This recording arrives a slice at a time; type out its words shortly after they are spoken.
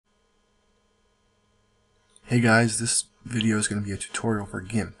Hey guys, this video is going to be a tutorial for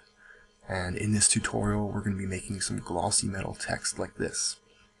GIMP, and in this tutorial we're going to be making some glossy metal text like this.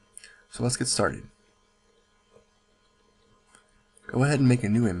 So let's get started. Go ahead and make a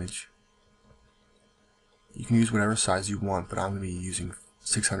new image. You can use whatever size you want, but I'm going to be using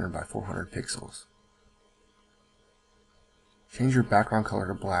 600 by 400 pixels. Change your background color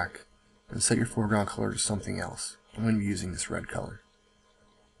to black and set your foreground color to something else. I'm going to be using this red color.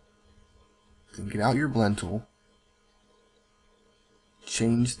 Then get out your blend tool,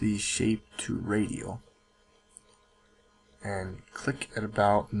 change the shape to radial, and click at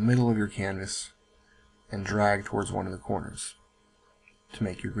about the middle of your canvas and drag towards one of the corners to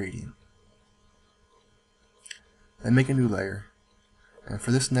make your gradient. Then make a new layer, and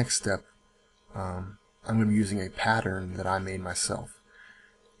for this next step I'm going to be using a pattern that I made myself.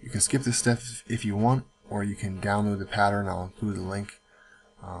 You can skip this step if you want, or you can download the pattern. I'll include the link.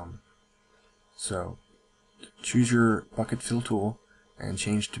 So choose your bucket fill tool and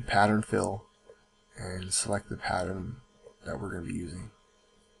change to pattern fill and select the pattern that we're going to be using.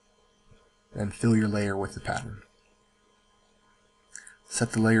 Then fill your layer with the pattern.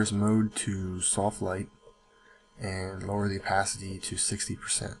 Set the layer's mode to soft light and lower the opacity to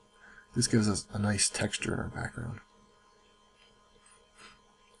 60%. This gives us a nice texture in our background.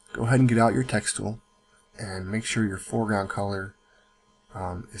 Go ahead and get out your text tool and make sure your foreground color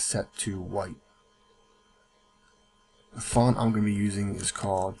is set to white. The font I'm going to be using is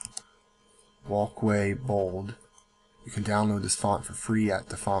called Walkway Bold. You can download this font for free at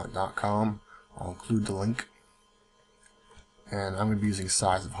thefont.com. I'll include the link. And I'm going to be using a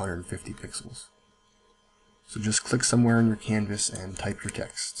size of 150 pixels. So just click somewhere on your canvas and type your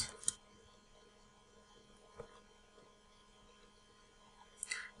text.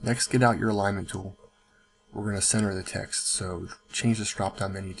 Next, get out your alignment tool. We're going to center the text, so change this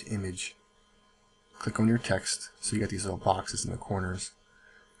drop-down menu to Image. Click on your text, so you get these little boxes in the corners,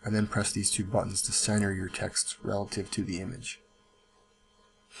 and then press these two buttons to center your text relative to the image.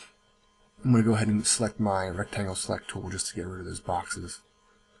 I'm going to go ahead and select my rectangle select tool just to get rid of those boxes.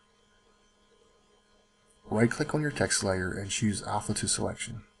 Right-click on your text layer and choose Alpha to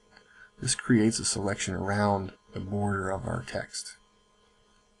Selection. This creates a selection around the border of our text.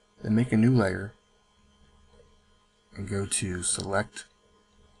 Then make a new layer and go to Select,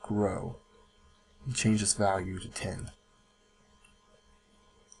 Grow, and change this value to 10.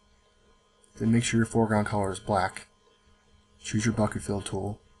 Then make sure your foreground color is black. Choose your bucket fill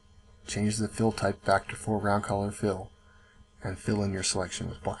tool, change the fill type back to foreground color fill, and fill in your selection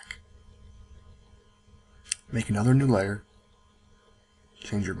with black. Make another new layer,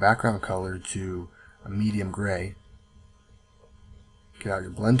 change your background color to a medium gray, get out your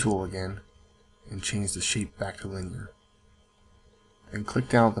blend tool again, and change the shape back to linear. Then click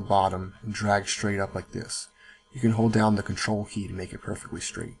down at the bottom and drag straight up like this. You can hold down the Control key to make it perfectly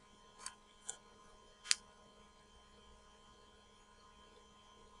straight.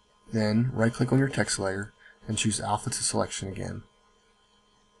 Then right-click on your text layer and choose Alpha to Selection again.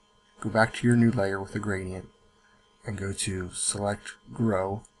 Go back to your new layer with the gradient and go to Select,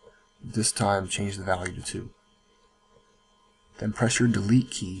 Grow. This time change the value to 2. Then press your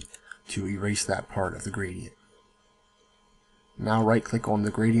Delete key to erase that part of the gradient. Now right-click on the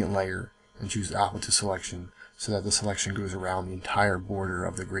gradient layer and choose Alpha to Selection so that the selection goes around the entire border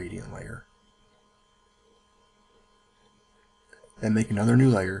of the gradient layer. Then make another new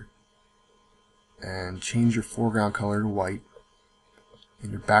layer and change your foreground color to white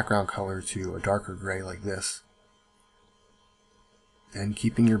and your background color to a darker gray like this. Then,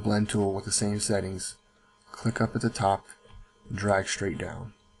 keeping your blend tool with the same settings, click up at the top and drag straight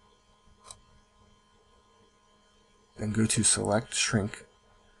down. Then go to Select, Shrink,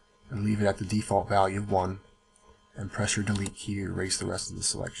 and leave it at the default value of 1, and press your Delete key to erase the rest of the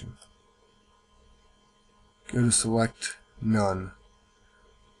selection. Go to Select, None,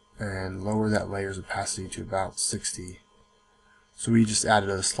 and lower that layer's opacity to about 60. So we just added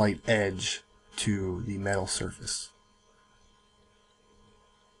a slight edge to the metal surface.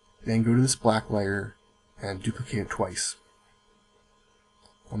 Then go to this black layer and duplicate it twice.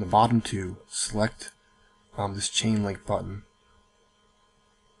 On the bottom two, select this chain link button,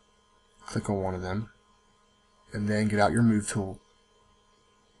 click on one of them, and then get out your move tool,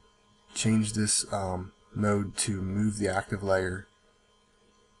 change this mode to move the active layer,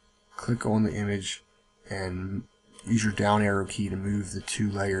 click on the image and use your down arrow key to move the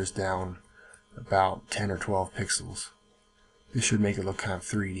two layers down about 10 or 12 pixels. This should make it look kind of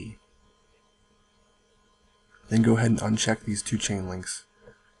 3D. Then go ahead and uncheck these two chain links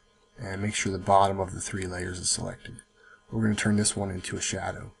and make sure the bottom of the 3 layers is selected. We're going to turn this one into a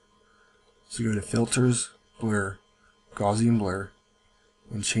shadow. So go to Filters, blur, Gaussian blur,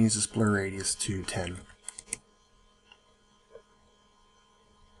 and change this blur radius to 10.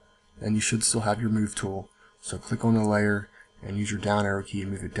 Then you should still have your move tool, so click on the layer and use your down arrow key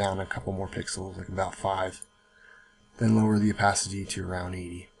and move it down a couple more pixels, like about 5. Then lower the opacity to around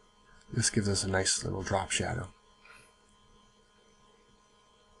 80. This gives us a nice little drop shadow.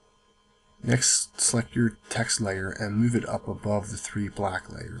 Next, select your text layer and move it up above the 3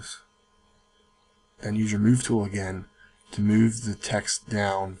 black layers. Then use your move tool again to move the text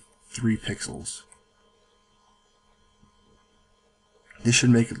down 3 pixels. This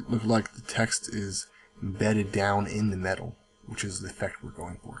should make it look like the text is embedded down in the metal, which is the effect we're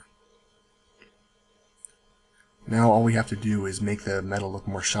going for. Now all we have to do is make the metal look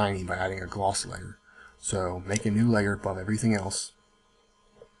more shiny by adding a gloss layer. So make a new layer above everything else,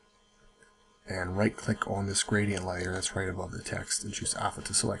 and right click on this gradient layer that's right above the text and choose Alpha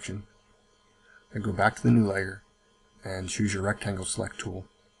to Selection. Then go back to the new layer and choose your rectangle select tool.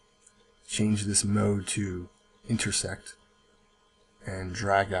 Change this mode to intersect and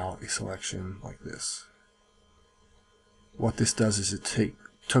drag out a selection like this. What this does is it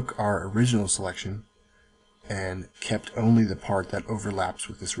took our original selection and kept only the part that overlaps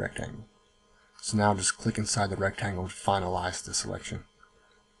with this rectangle. So now just click inside the rectangle to finalize the selection.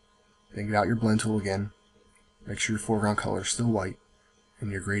 Then get out your blend tool again, make sure your foreground color is still white,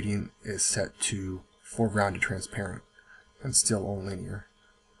 and your gradient is set to foreground to transparent, and still on linear.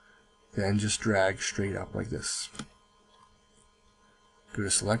 Then just drag straight up like this. Go to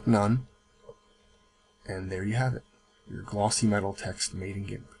Select None, and there you have it, your glossy metal text made in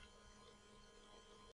GIMP.